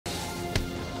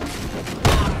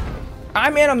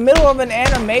I'm in the middle of an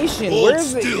animation.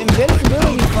 Where's the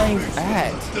invincibility frames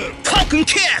at? Cock and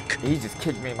kick! He just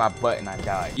kicked me in my butt and I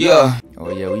died. Yeah. Oh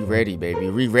yeah, we ready, baby.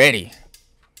 We ready.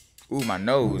 Ooh, my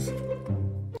nose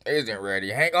isn't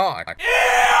ready. Hang on.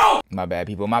 Ew! My bad,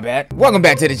 people. My bad. Welcome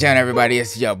back to the channel, everybody.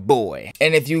 It's your boy.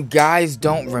 And if you guys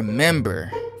don't remember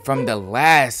from the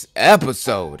last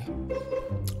episode.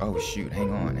 Oh shoot.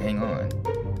 Hang on. Hang on.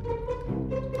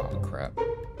 Oh crap.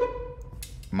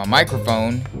 My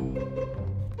microphone.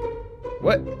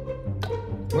 What?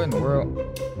 What in the world?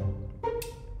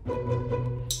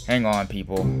 Hang on,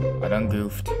 people. I done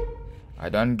goofed. I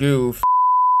done goofed.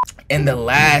 In the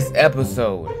last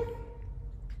episode,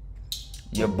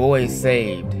 your boy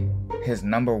saved his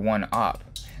 #1 op.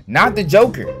 Not the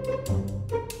Joker,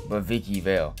 but Vicky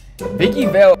Vale. Vicky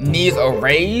Vale needs a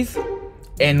raise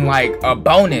and like a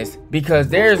bonus because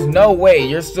there's no way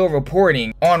you're still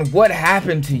reporting on what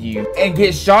happened to you and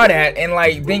get shot at and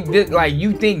like think that like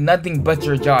you think nothing but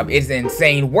your job. Is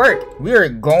insane work. We are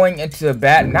going into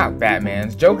not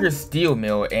Batman's, Joker's steel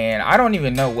mill, and I don't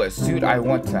even know what suit I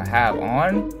want to have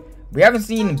on. We haven't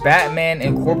seen Batman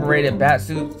Incorporated bat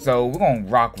suit, so we're gonna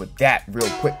rock with that real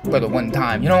quick for the one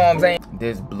time. You know what I'm saying?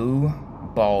 This blue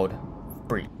bald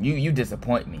freak, you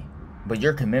disappoint me. But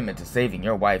your commitment to saving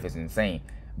your wife is insane.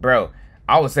 Bro,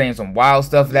 I was saying some wild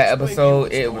stuff that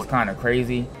episode. It was kind of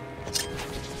crazy.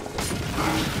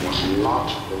 Was not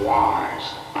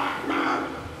wise, Batman.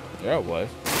 Yeah, it was.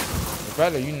 The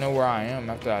fact that you know where I am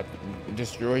after I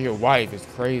destroy your wife is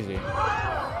crazy.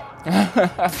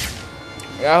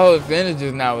 That whole finish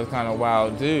just now was kind of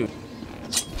wild, too.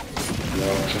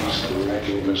 You're just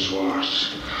making this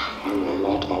worse. I will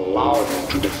not allow you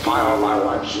to defile my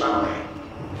wife's memory.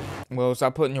 Well,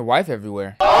 stop putting your wife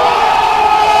everywhere.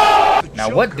 Now,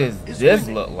 what does this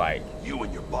look like? You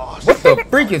and your boss. What the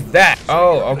freak is that?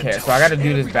 Oh, okay, so I gotta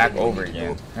do this back over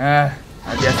again. I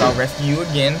guess I'll rescue you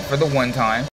again for the one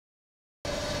time.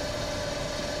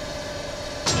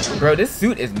 Bro, this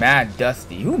suit is mad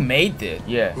dusty. Who made this?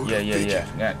 Yeah.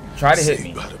 Try to hit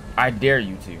me. I dare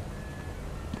you to.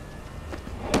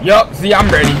 Yup, see, I'm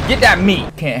ready. Get that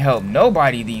meat. Can't help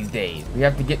nobody these days. We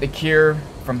have to get the cure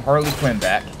from Harley Quinn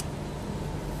back.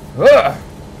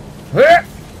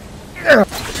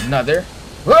 Another.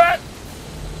 Oh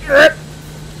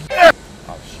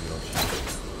shoot.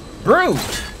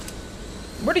 Bruce!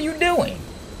 What are you doing?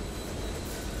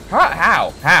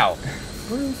 How?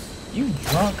 Bruce, you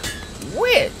drunk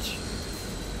witch!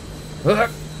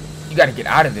 You gotta get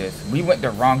out of this. We went the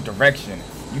wrong direction.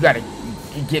 You gotta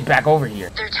get back over here.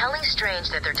 They're telling Strange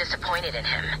that they're disappointed in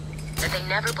him. That they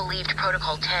never believed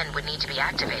Protocol 10 would need to be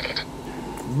activated.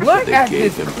 Look at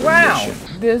this clown!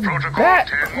 This bat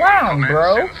clown,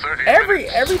 bro! Every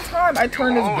time I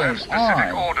turn this game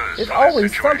on, it's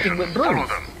always something with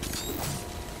Bruce.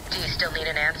 Do you still need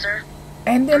an answer?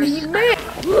 And then he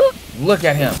missed! Look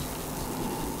at him.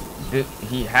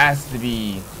 He has to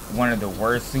be one of the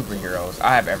worst superheroes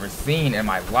I have ever seen in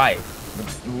my life.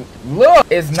 Look!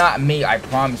 It's not me, I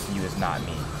promise you it's not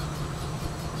me.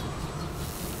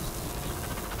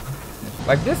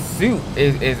 Like, this suit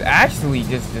is actually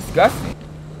just disgusting.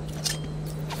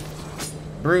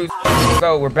 Bruce.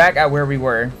 So, we're back at where we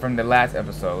were from the last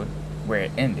episode, where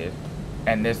it ended.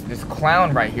 And this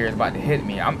clown right here is about to hit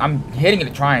me. I'm hitting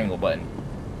the triangle button.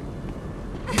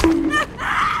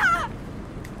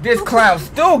 This clown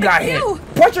still got hit.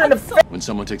 Punch her in the face. When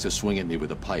someone takes a swing at me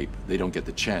with a pipe, they don't get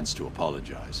the chance to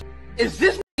apologize. Is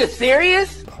this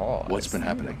serious? Pause. What's been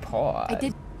happening? Pause. I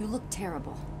did. You look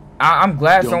terrible. I'm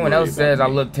glad someone else says I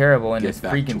look terrible in this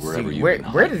freaking suit.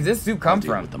 Where does this suit come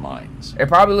from? With the mines. It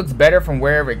probably looks better from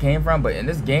wherever it came from, but in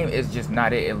this game, it's just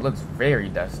not it. It looks very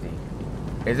dusty.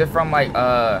 Is it from like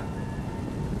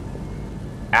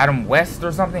Adam West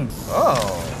or something? Oh,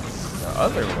 the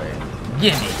other way.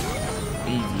 Gimme.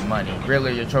 Easy money.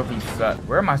 Really, your trophies suck.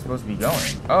 Where am I supposed to be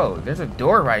going? Oh, there's a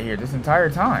door right here this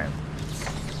entire time.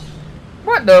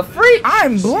 What the freak?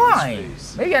 I'm blind.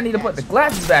 Maybe I need to put the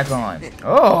glasses back on.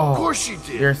 Oh, of course you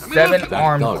did. There's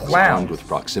 7-armed clowns with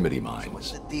proximity mines.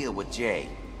 What's the deal with Jay?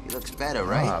 He looks better,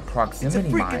 right? Proximity it's a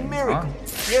freaking mines, miracle.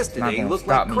 huh? Yesterday Not looked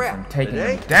stop like me crap. from taking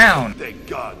Today? him down. Thank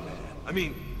God, man. I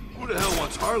mean, who the hell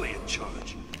wants Harley in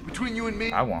charge? Between you and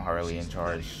me, I want Harley in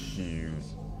charge. Shoot.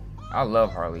 I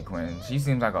love Harley Quinn. She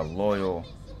seems like a loyal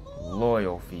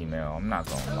female. I'm not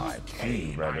gonna lie to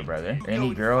you, brother.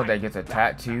 Any girl that gets a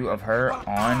tattoo of her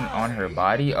on her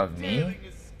body of me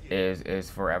is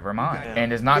forever mine.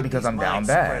 And it's not because I'm down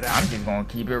bad. I'm just gonna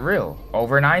keep it real.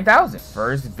 Over 9,000.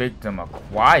 First victim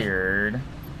acquired.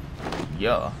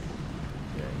 Yeah.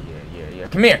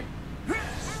 Come here.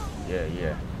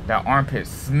 Yeah. That armpit's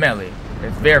smelly.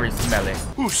 It's very smelly.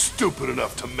 Who's stupid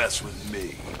enough to mess with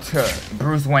me?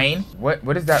 Bruce Wayne?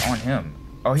 What is that on him?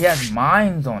 Oh, he has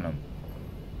mines on him.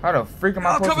 How the freak am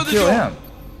I supposed to kill him?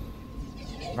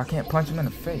 If I can't punch him in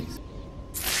the face.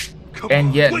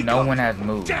 And yet no one has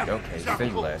moved. Okay,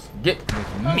 say less. Get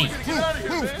with me.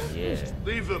 Yeah.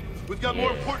 Leave them. We've got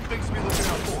more important things to be looking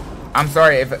out for. I'm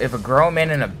sorry, if a grown man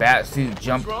in a bat suit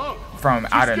jumped from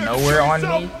out of nowhere on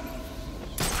me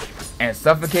and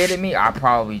suffocated me, I'd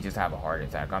probably just have a heart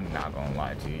attack. I'm not gonna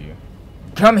lie to you.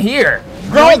 Come here!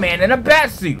 Grown man in a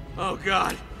bat suit! Oh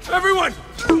god. Everyone!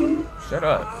 Shut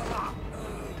up.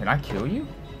 Can I kill you?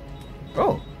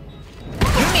 Oh.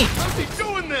 Me. How's he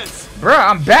doing this? Bruh,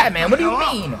 I'm Batman. What do you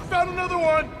mean? Found another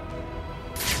one.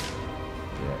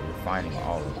 Yeah, you're finding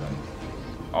all of them.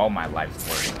 All my life's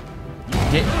work. You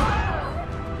didn't.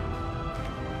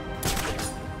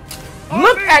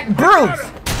 Look at Bruce!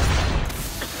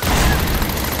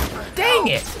 Dang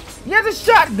it! He has a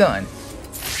shotgun.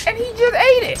 And he just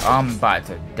ate it. I'm about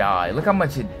to die. Look how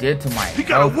much it did to my health. He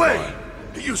got away.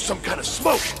 He used some kind of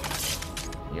smoke.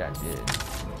 Yeah, I did.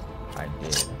 I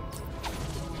did.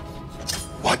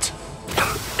 What?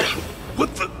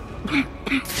 What the?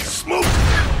 Smoke?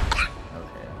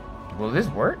 Okay. Will this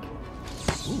work?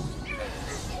 Ooh.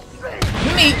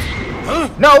 Meat! Huh?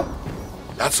 No!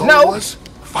 That's all it was?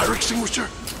 Fire extinguisher?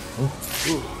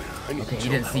 Ooh, I need Okay, to he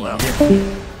didn't see chill me. the hell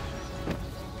out.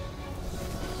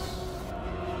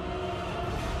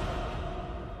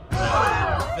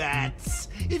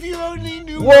 If you only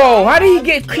knew. Whoa, how did he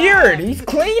get cured? He's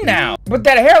clean now. But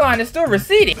that hairline is still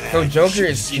receding. So Joker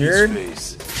is cured?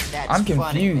 I'm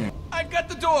confused. I've got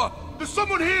the door. There's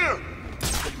someone here.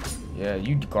 Yeah,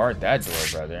 you guard that door,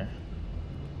 brother.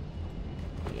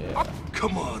 Yeah.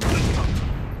 Come on.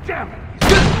 Damn it.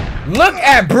 Look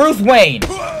at Bruce Wayne.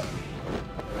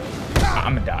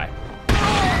 I'm gonna die.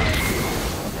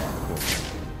 Okay, cool.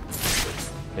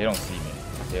 They don't see me.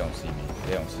 They don't see me.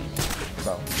 They don't see me. It's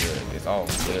all good. It's all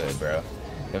good, bro.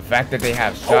 The fact that they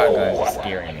have shotguns is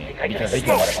scaring me because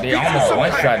they almost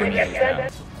one-shotted me just now. Okay,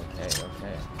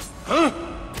 okay. Huh?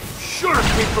 Sure it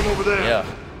came from over there.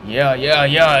 Yeah. Yeah.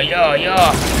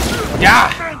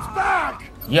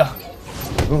 Yeah.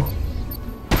 Ooh.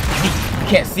 You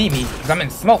can't see me because I'm in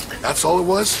smoke. That's all it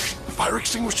was? Fire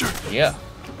extinguisher? Yeah.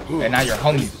 And now your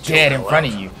homie's dead in front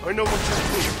of you. I know what to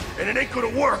do, and it ain't gonna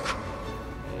work.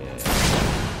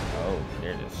 Oh,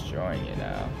 they're destroying it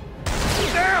now.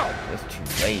 Now! It's too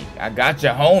late. I got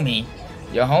your homie.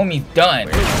 Your homie's done.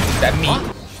 That meat.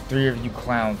 There's 3 of you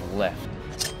clowns left.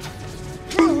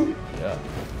 Yeah.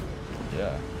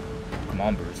 Yeah. Come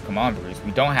on, Bruce. Come on, Bruce.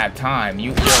 We don't have time.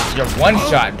 You're one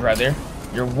shot, brother.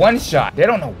 You're one shot. They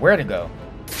don't know where to go.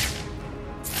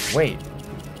 Wait.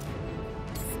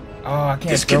 Oh, I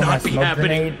can't throw my smoke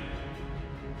grenade.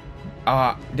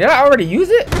 Did I already use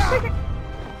it?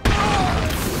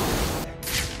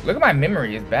 Look at my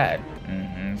memory, it's bad.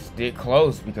 Stick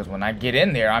close because when I get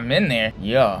in there, I'm in there.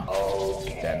 Yeah.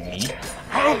 That meat.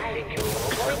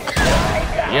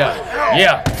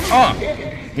 Yeah.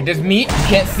 Get this meat. You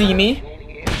can't see me.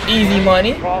 Easy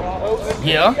money.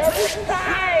 Yeah.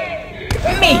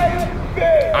 Me.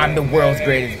 I'm the world's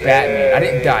greatest Batman. I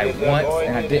didn't die once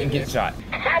and I didn't get shot.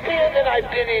 Happier than I've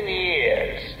been in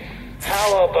years.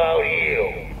 How about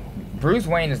you? Bruce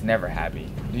Wayne is never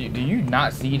happy. Do you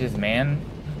not see this man?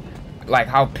 Like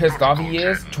how pissed off he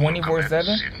is 24/7?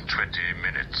 In 20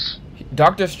 minutes.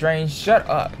 Doctor Strange, shut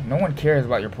up. No one cares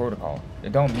about your protocol.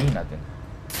 It don't mean nothing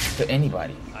to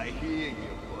anybody. I hear you,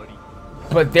 buddy.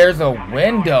 But there's a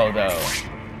window though.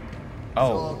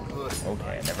 Oh,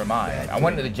 okay, never mind. I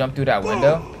wanted to jump through that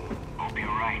window,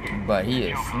 but he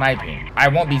is sniping. I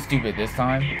won't be stupid this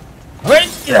time.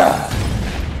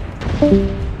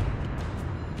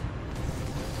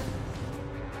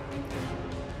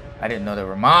 I didn't know they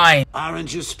were mine.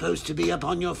 Aren't you supposed to be up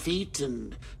on your feet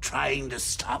and trying to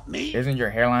stop me? Isn't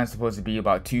your hairline supposed to be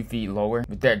about 2 feet lower?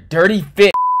 With that dirty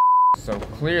fit. So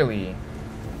clearly,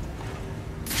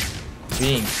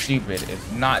 being stupid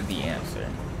is not the answer.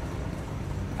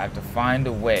 I have to find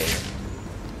a way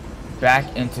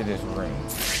back into this room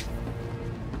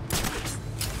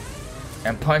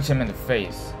and punch him in the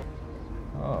face.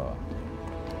 Oh.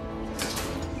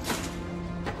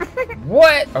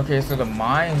 What? Okay, so the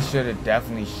mine should have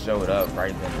definitely showed up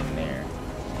right then and there.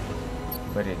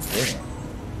 But it didn't.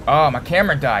 Oh, my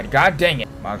camera died. God dang it.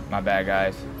 My bad,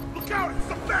 guys. Look out, it's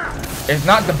the bat! It's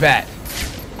not the bat.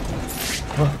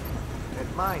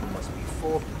 That mine must be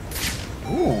full.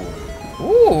 Ooh.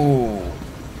 Ooh.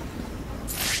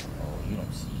 Oh, you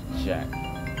don't see jack.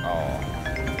 Oh.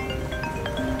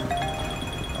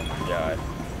 Oh my god.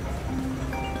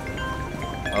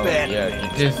 Oh,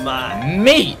 yeah, you just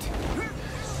meat.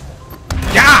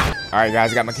 Yeah. All right,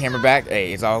 guys, I got my camera back.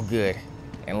 Hey, it's all good.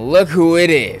 And look who it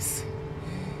is.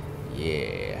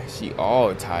 Yeah, she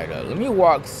all tied up. Let me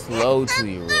walk slow to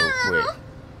you real quick.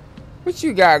 What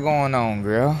you got going on,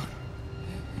 girl?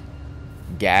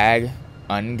 Gag?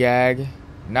 Ungag?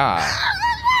 Nah.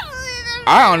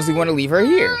 I honestly want to leave her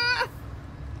here.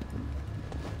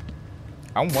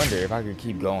 I wonder if I could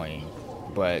keep going,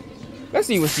 but let's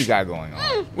see what she got going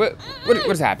on.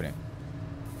 What's happening?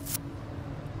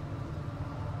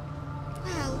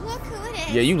 Wow, look who it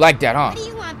is. Yeah, you like that, huh? What do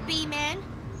you want, B-Man?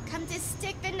 Come to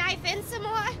stick the knife in some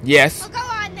more? Yes. Well, go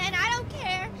on then. I don't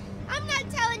care. I'm not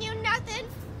telling you nothing.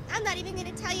 I'm not even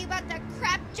gonna tell you about the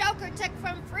crap Joker took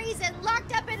from Freeze and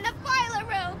locked up in the boiler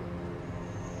room.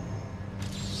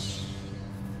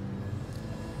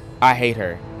 I hate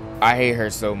her. I hate her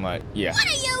so much. Yeah. What are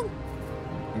you?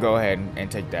 Go ahead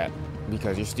and take that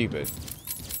because you're stupid.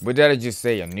 What did I just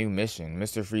say? A new mission.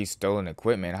 Mr. Freeze stolen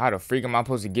equipment. How the freak am I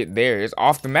supposed to get there? It's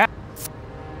off the map.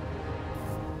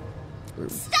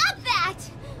 Stop that!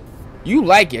 You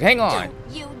like it. Hang on.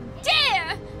 Don't you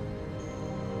dare!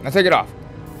 Now take it off.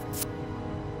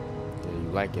 Yeah, you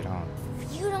like it, huh?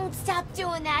 If you don't stop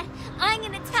doing that, I'm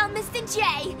gonna tell Mr.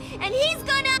 J, and he's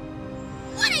gonna...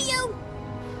 What are you?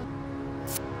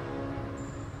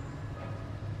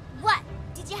 What?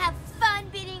 Did you have fun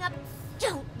beating up...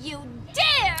 Don't you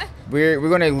dare! We're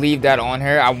gonna leave that on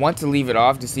her. I want to leave it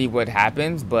off to see what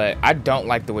happens, but I don't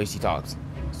like the way she talks.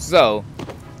 So,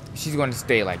 she's gonna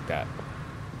stay like that.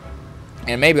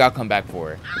 And maybe I'll come back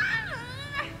for her.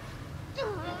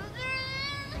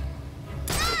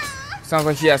 Sounds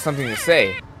like she has something to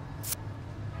say.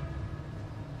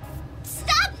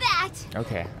 Stop that!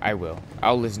 Okay, I will.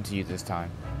 I'll listen to you this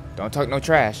time. Don't talk no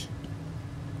trash.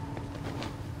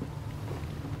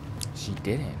 She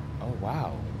didn't. Oh,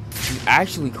 wow. She's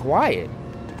actually quiet.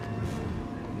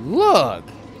 Look.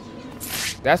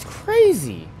 That's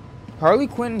crazy. Harley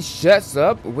Quinn shuts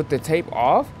up with the tape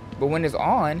off, but when it's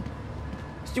on,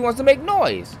 she wants to make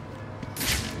noise.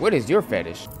 What is your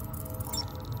fetish?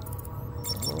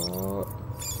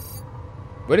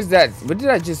 What is that? What did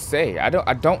I just say? I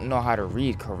don't know how to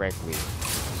read correctly.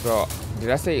 So, did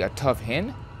I say a tough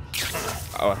hen?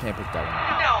 Oh, I can't pick that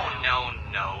one.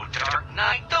 No, Dark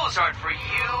Knight. Those aren't for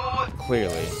you.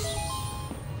 Clearly.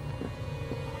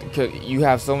 Because you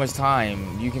have so much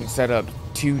time, you can set up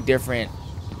 2 different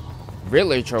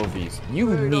Riddler trophies.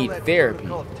 You need therapy.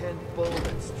 Oh.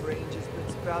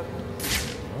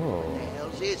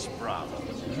 Hell's his problem?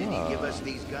 Didn't he give us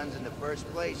these guns in the first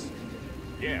place?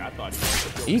 Yeah, I thought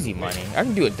Easy money. I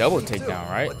can do a double takedown,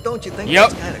 right? What, don't you think Yep.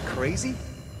 that's kind of crazy?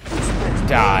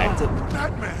 Die.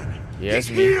 Batman. Yeah, it's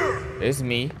me. It's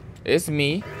me. It's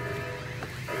me.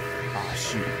 Oh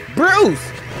shoot,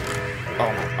 Bruce!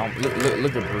 Oh my!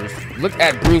 Look at Bruce. Look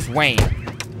at Bruce Wayne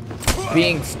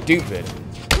being stupid.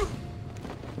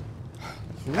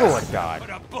 Lord God. Put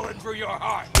a bullet through your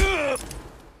heart.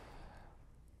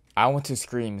 I want to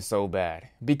scream so bad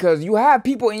because you have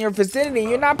people in your vicinity and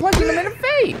you're not punching them in the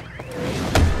face.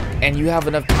 And you have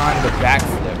enough time to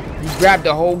backflip. You grabbed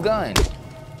the whole gun.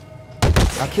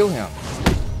 Now kill him.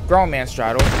 Grown man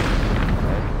straddle.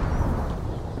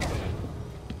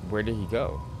 Where did he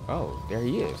go? Oh, there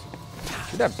he is.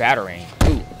 Look at that battering.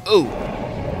 Ooh.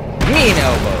 Mean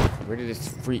elbow. Where did this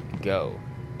freak go?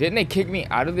 Didn't they kick me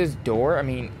out of this door? I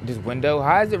mean, this window?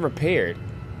 How is it repaired?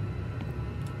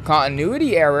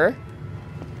 Continuity error.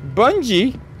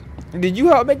 Bungie, did you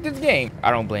help make this game?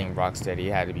 I don't blame Rocksteady.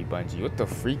 It had to be Bungie. What the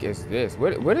freak is this?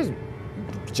 What is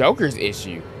Joker's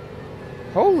issue?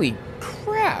 Holy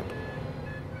crap.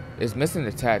 It's missing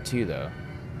the tattoo though.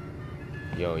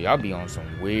 Yo, y'all be on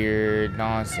some weird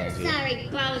nonsense here. Sorry,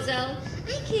 Bozo.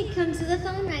 I can't come to the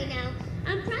phone right now.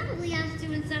 I'm probably off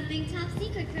doing something top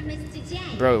secret for Mr. J.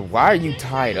 Bro, why are you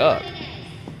tied up?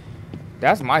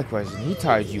 That's my question. He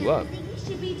tied you up.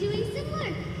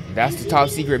 That's the top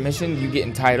secret mission? You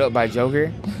getting tied up by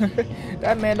Joker?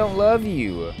 That man don't love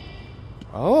you.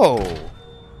 Oh.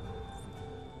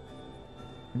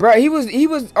 Bro, he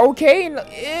was okay.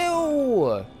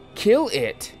 Ew. Kill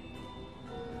it.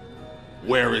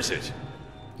 Where is it?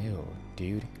 Ew,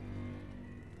 dude.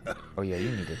 Oh yeah, you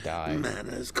need to die.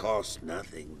 Manners cost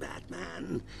nothing,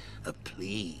 Batman. A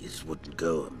please wouldn't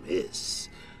go amiss.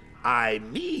 I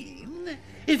mean,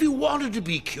 if you wanted to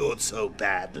be cured so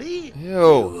badly, Ew.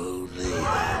 you only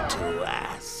had to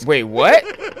ask. Wait, what?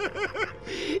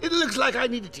 It looks like I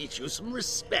need to teach you some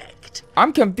respect.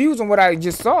 I'm confused on what I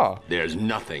just saw. There's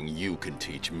nothing you can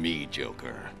teach me,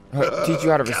 Joker. Teach you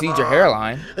how to recede your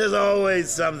hairline. There's always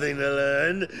something to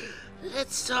learn.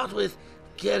 Let's start with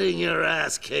Getting your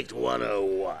ass kicked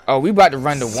 101. Oh, we about to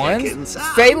run the ones? Seconds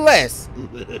out. Say less.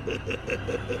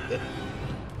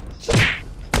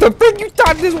 The frick you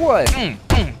thought this was?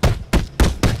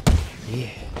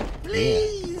 Yeah.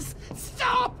 Please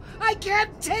stop! I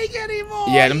can't take anymore.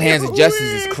 Yeah, them hands of justice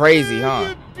is crazy,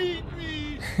 huh?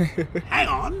 Hang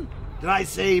on. Did I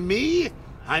say me?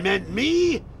 I meant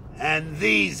me and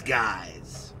these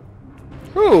guys.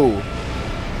 Who?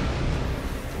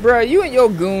 Bruh, you and your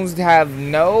goons have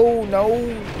no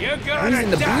reason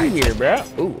to be here, bruh.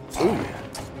 Ooh.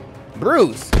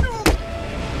 Bruce.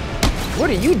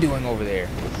 What are you doing over there?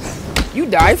 You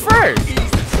die first.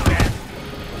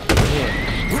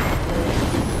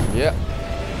 Yep.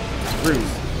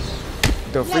 Bruce.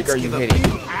 The freak are you hitting?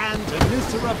 And to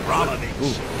Mr. Abramovich.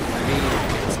 I mean,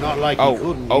 it's not like he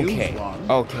couldn't use one.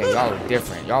 Okay, y'all are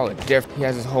different. He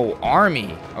has his whole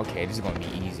army. Okay, this is gonna be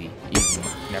easy.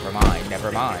 Never mind.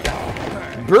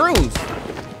 Bruce!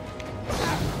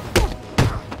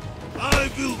 I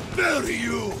will bury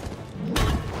you!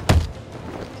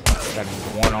 That is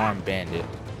one-armed bandit.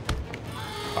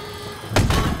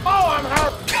 Oh, I'm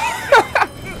hurt!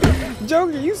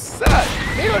 Joker, you suck!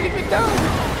 They don't even know!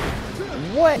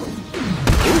 What?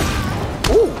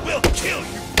 Ooh! We'll kill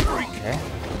you, freak!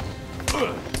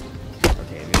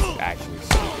 Okay, this is actually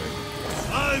stupid.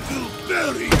 I will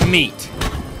bury you! Meat!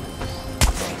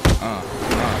 I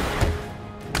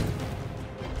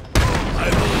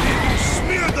will leave you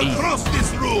smeared across this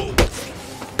room!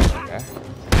 Okay.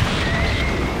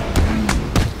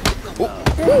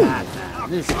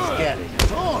 This is getting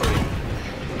boring.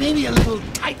 Maybe a little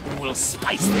Titan will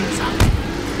spice things up.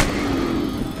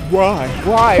 Why?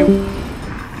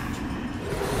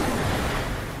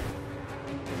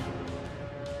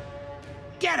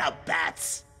 Get up,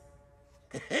 bats!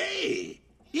 Hey,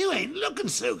 you ain't looking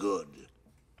so good.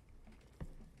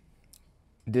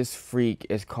 This freak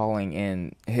is calling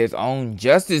in his own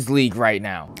Justice League right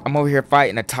now. I'm over here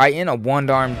fighting a Titan, a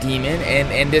one-armed demon,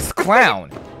 and this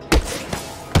clown.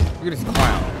 Look at this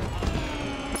clown.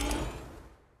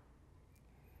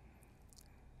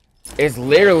 It's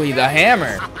literally the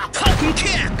hammer. Titan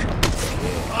kick!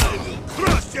 I will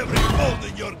crush every bone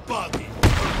in your body!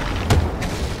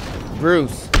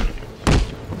 Bruce.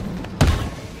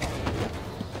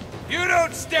 You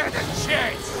don't stand a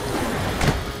chance!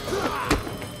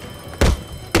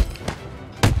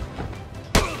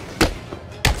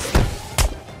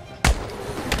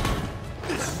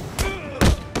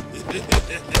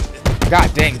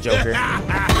 God dang, Joker.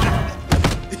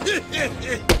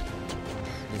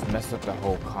 Just messed up the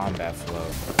whole combat flow.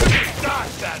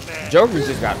 Joker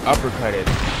just got uppercutted.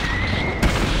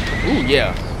 Ooh,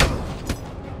 yeah.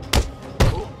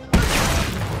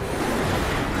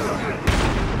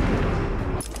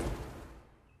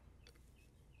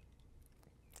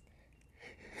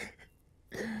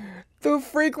 The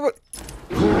freak what?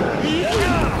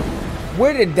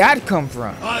 Where did that come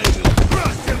from? I will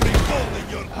crush every bone in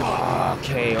your body!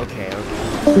 Okay.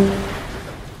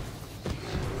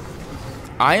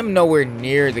 I am nowhere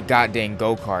near the goddamn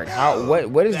go-kart.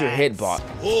 What is your hitbox?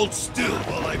 Hold still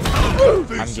while I pound your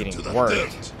face I'm getting into the worked.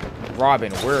 dirt.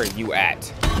 Robin, where are you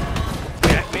at?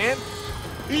 Batman?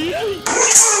 He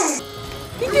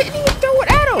didn't even throw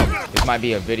it at him. This might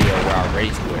be a video where I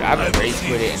rage quit. I haven't rage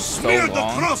quit it in so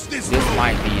long. This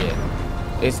might be it.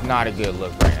 It's not a good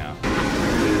look right now.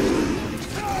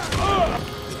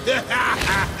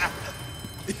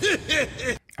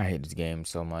 I hate this game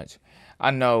so much.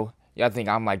 I know y'all think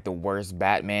I'm like the worst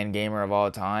Batman gamer of all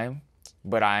time,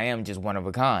 but I am just one of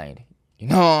a kind. You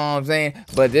know what I'm saying?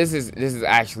 But this is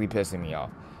actually pissing me off.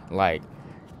 Like,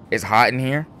 it's hot in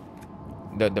here.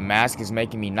 The mask is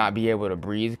making me not be able to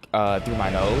breathe through my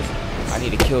nose. I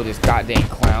need to kill this goddamn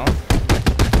clown.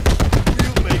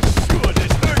 We'll make sure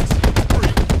this hurts,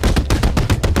 freak.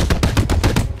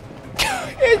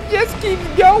 It just keeps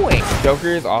going. Joker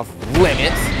is off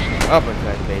limits.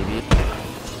 Uppercut, baby.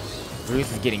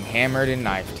 Bruce is getting hammered and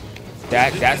knifed.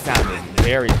 That sounded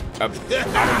very I don't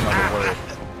know the word.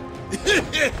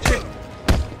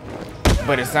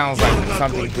 But it sounds like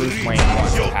something Bruce Wayne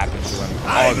wants to happen to him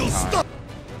all the time.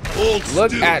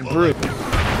 Look at Bruce.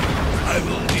 I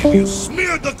will leave you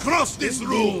smeared across this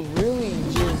room. He really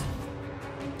just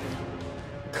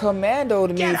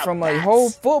commandoed me from a whole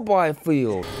football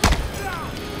field.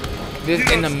 This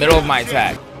in the middle of my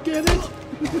attack. Get it?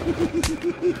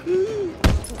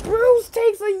 Bruce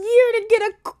takes a year to get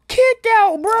a kick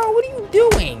out, bro. What are you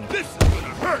doing? This is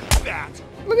gonna hurt, that.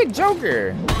 Look at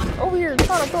Joker over here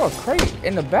trying to throw a crate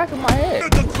in the back of my head.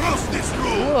 Across this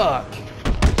room. Look.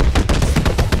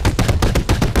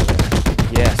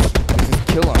 Yes, this is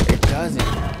kill him. It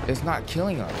doesn't. It's not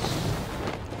killing us.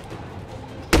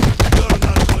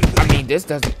 this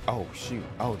doesn't. Oh shoot.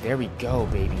 Oh, there we go,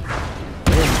 baby.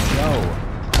 There we go.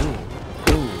 Ooh,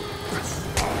 ooh.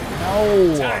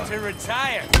 No. Time to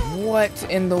retire. What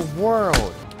in the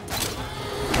world?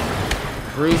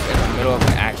 Bruce in the middle of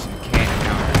an action can't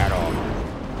count at all.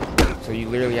 So you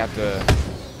literally have to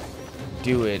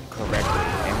do it correctly.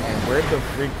 And where the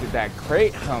freak did that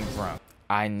crate come from?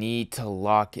 I need to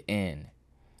lock in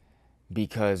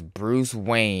because Bruce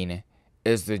Wayne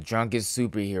is the drunkest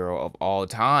superhero of all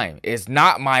time. It's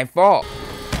not my fault.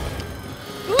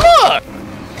 Look!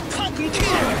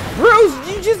 Bruce,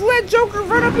 you just let Joker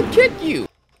run up and kick you.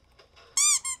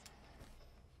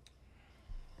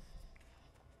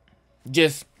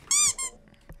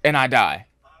 And I die.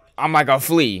 I'm like a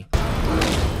flea.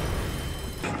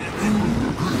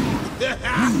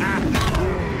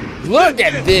 Look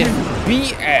at this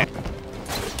BS.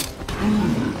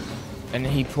 And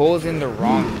he pulls in the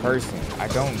wrong person. I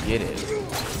don't get it.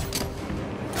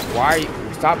 Why are you...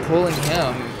 Stop pulling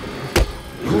him.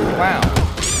 Wow.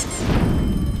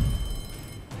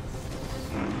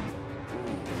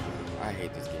 I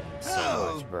hate this game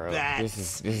so much, bro. This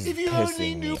is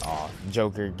pissing me off.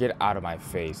 Joker, get out of my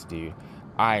face, dude.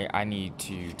 I need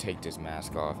to take this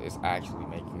mask off. It's actually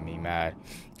making me mad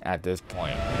at this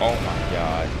point. Oh my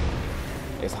god.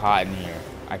 It's hot in here.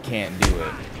 I can't do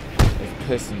it. It's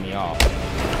pissing me off.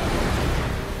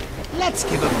 Let's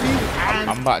give a few hands.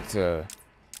 I'm about to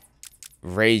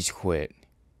rage quit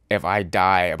if I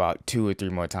die about 2 or 3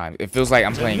 more times. It feels like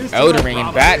I'm playing Elden Ring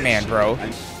and Batman, bro.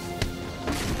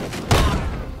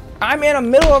 I'm in the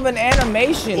middle of an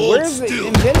animation. Where's the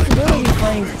invincibility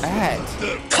frames at?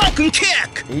 Cock and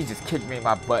kick! He just kicked me in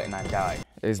my butt and I died.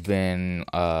 It's been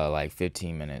like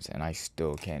 15 minutes and I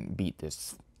still can't beat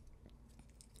this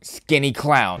skinny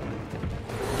clown.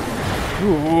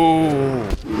 Ooh.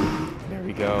 There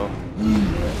we go. Money.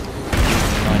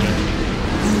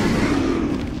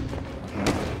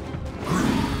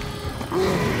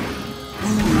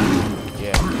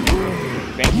 Yeah.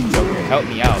 Thank you, Joker. Help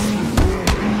me out.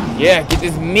 Yeah, get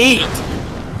this meat.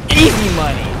 Easy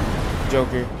money.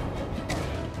 Joker.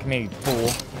 Come here, you fool.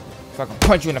 So I can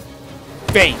punch you in the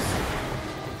face.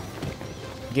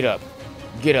 Get up.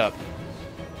 Get up.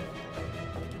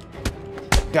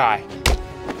 Die.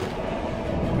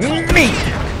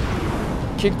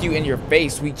 Meat! Kicked you in your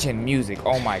face, sweet chin music.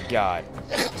 Oh my god.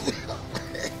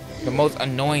 The most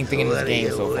annoying thing in this game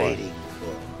so far.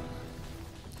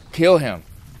 Kill him.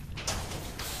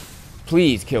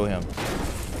 Please kill him.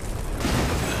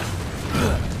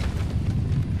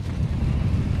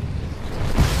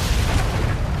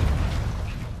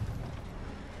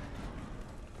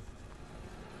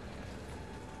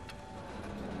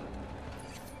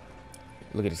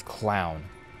 Look at this clown.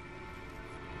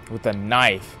 With a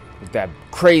knife. With that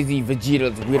crazy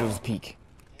Vegeta's widow's peak.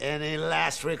 Any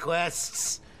last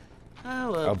requests?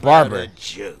 How about a barber. A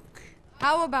joke?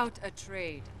 How about a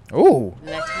trade? Ooh.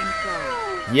 Let him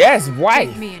go. Yes, wife.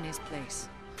 Put me in his place.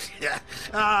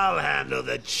 I'll handle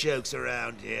the jokes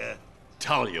around here.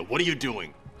 Talia, what are you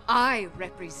doing? I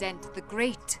represent the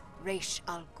great Ra's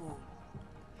al Ghul,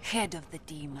 head of the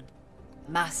demon,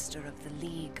 master of the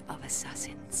League of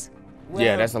Assassins.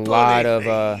 Yeah, that's a lot of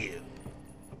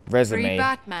resume. Free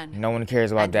Batman. No one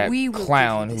cares about And that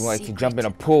clown who likes to jump in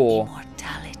a pool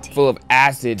full of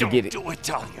acid to get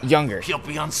younger. He'll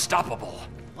be unstoppable.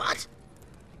 What?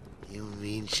 You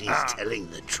mean she's telling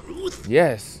the truth?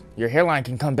 Yes, your hairline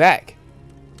can come back.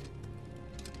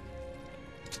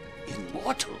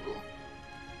 Immortal?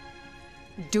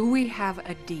 Do we have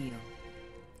a deal?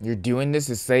 You're doing this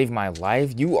to save my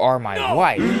life? You are my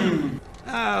wife.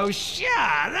 Oh, shut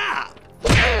up!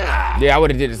 Yeah, I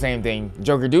would have did the same thing.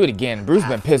 Joker, do it again. Bruce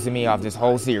been pissing me off this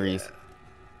whole series.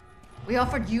 We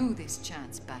offered you this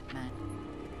chance, Batman.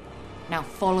 Now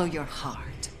follow your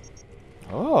heart.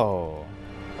 Oh.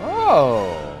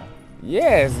 Oh.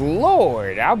 Yes,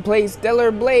 Lord. I played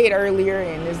Stellar Blade earlier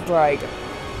and it's like...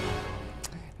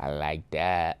 I like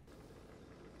that.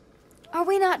 Are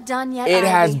we not done yet? It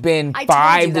has been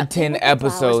 5 to 10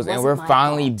 episodes and we're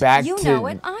finally back you to know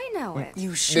it, I know it.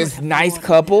 You should this nice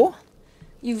couple.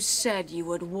 You said you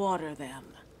would water them.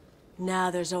 Now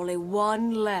there's only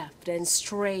one left, and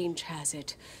Strange has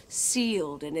it,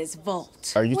 sealed in his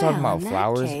vault. Are you talking about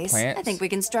flowers, case, plants? I think we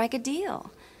can strike a deal.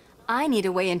 I need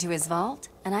a way into his vault,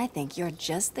 and I think you're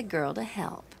just the girl to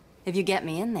help. If you get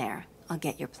me in there, I'll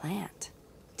get your plant.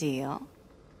 Deal?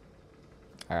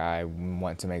 I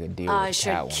want to make a deal I with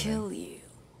should Catwoman. kill you.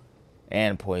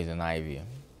 And Poison Ivy.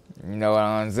 You know what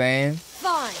I'm saying?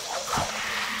 Fine.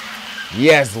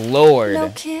 Yes, Lord.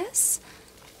 No kiss?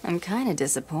 I'm kind of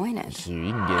disappointed. Shoot,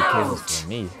 you can get kisses from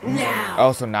me. Now.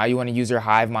 Oh, so now you want to use your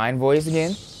hive mind voice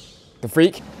again? The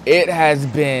freak. It has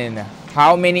been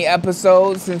how many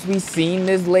episodes since we seen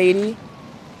this lady?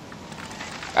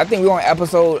 I think we're on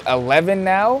episode 11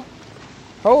 now.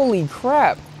 Holy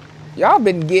crap. Y'all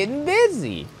been getting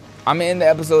busy. I'm in the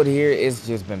episode here. It's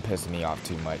just been pissing me off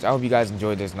too much. I hope you guys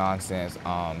enjoyed this nonsense.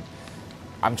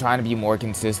 I'm trying to be more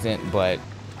consistent, but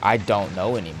I don't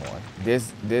know anymore.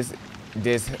 This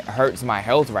hurts my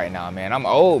health right now, man. I'm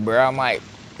old, bro. I'm like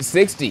 60.